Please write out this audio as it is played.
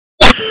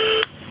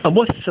And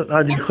what's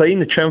Andy Klein,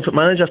 the triumphant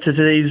manager, after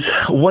today's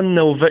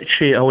 1-0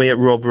 victory away at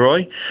Rob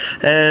Roy?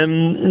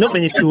 Not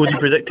many people would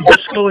have predicted this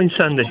scoreline,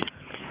 Sandy.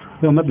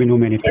 Well, maybe not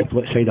many people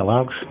outside the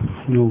Largs.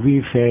 You know,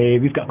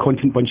 we've got a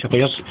confident bunch of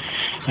players,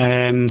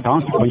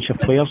 talented bunch of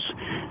players,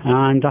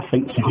 and I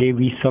think today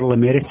we thoroughly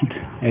merited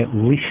at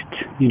least,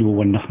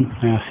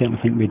 1-0. I certainly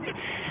think we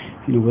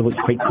looked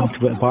quite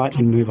comfortable at the back,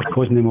 and we were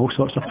causing them all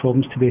sorts of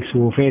problems today.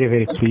 So very,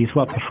 very pleased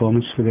with our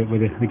performance with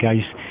the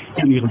guys.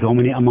 Didn't usually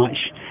dominate a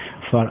match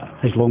for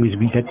as long as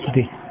we did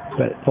today,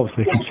 but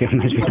obviously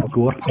concern is we got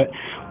score. But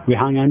we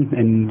hang in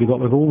and we got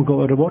the goal, we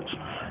got the rewards.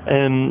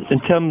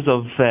 In terms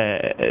of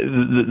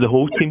the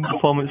whole team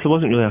performance, there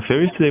wasn't really a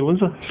failure today, was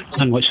there?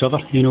 None whatsoever.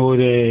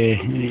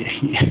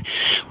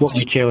 What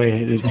we tell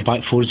the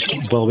back four is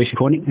keep the ball away from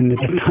Connick, and they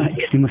did that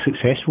extremely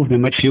successful. The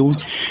midfield,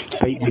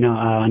 despite being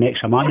an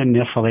extra man in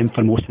there for them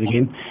for most of the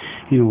game,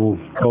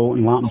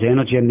 Dalton Lamp's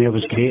energy in there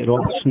was great.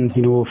 Robertson,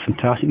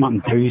 fantastic.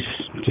 Martin Dow's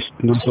just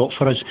non-stop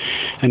for us,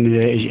 and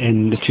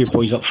the two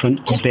boys up front,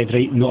 dead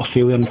right, not a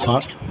failure in the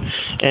park.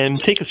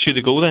 Take us through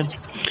the goal then.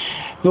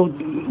 Well,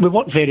 we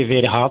work very,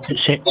 very hard at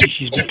set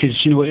pieces because,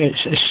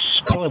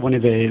 it's probably one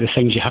of the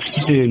things you have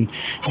to do, and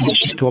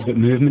it's just all about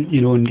movement,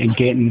 and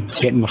getting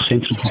our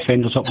central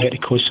defenders up there to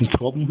cause some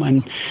problem.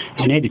 And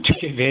Eddie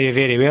took it very,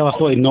 very well. I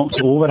thought he knocked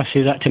it over. I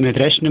say that to my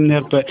dressing room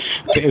there, but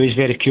it was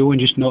very cool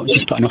and just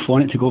put enough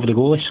on it to go over the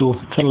goalie. So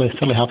thoroughly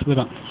happy with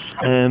that.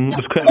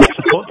 There's quite a bit of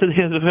support today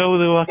as well.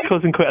 They were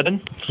causing quite a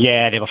din.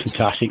 Yeah, they were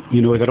fantastic.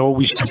 They're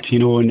always good,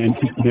 and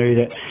now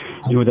that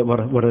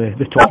that we're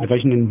the top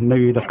division, and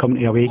now they're coming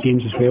to away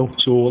games as well.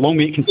 So long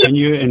may it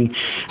continue, and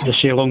as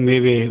I say, long may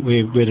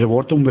we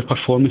reward them with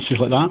performances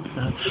like that.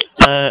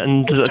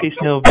 And is it a case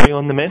now of bringing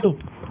on the medal?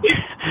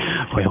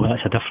 Well,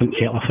 that's a different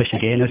kettle of fish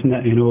again, isn't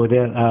it?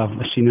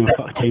 I've seen them a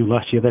couple of times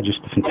last year. They're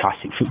just a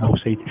fantastic football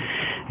side.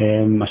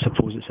 I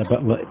suppose it's a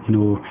bit like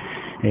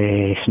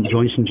St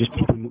Johnstone just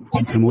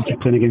being promoted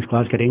playing against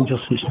Glasgow Rangers.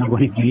 It's not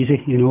going to be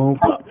easy,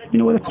 but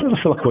they're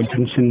full of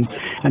confidence,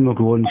 and we'll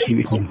go on and see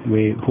if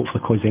we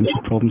hopefully cause them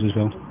some problems as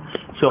well.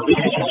 So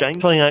a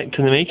giant playing act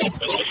in the making?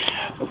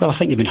 Well, I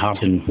think they've been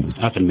hard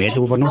in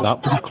medal. We're not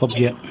that big a club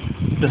yet.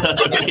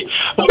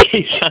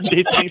 Okay,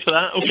 Sandy, thanks for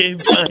that. Okay,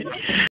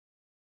 bye.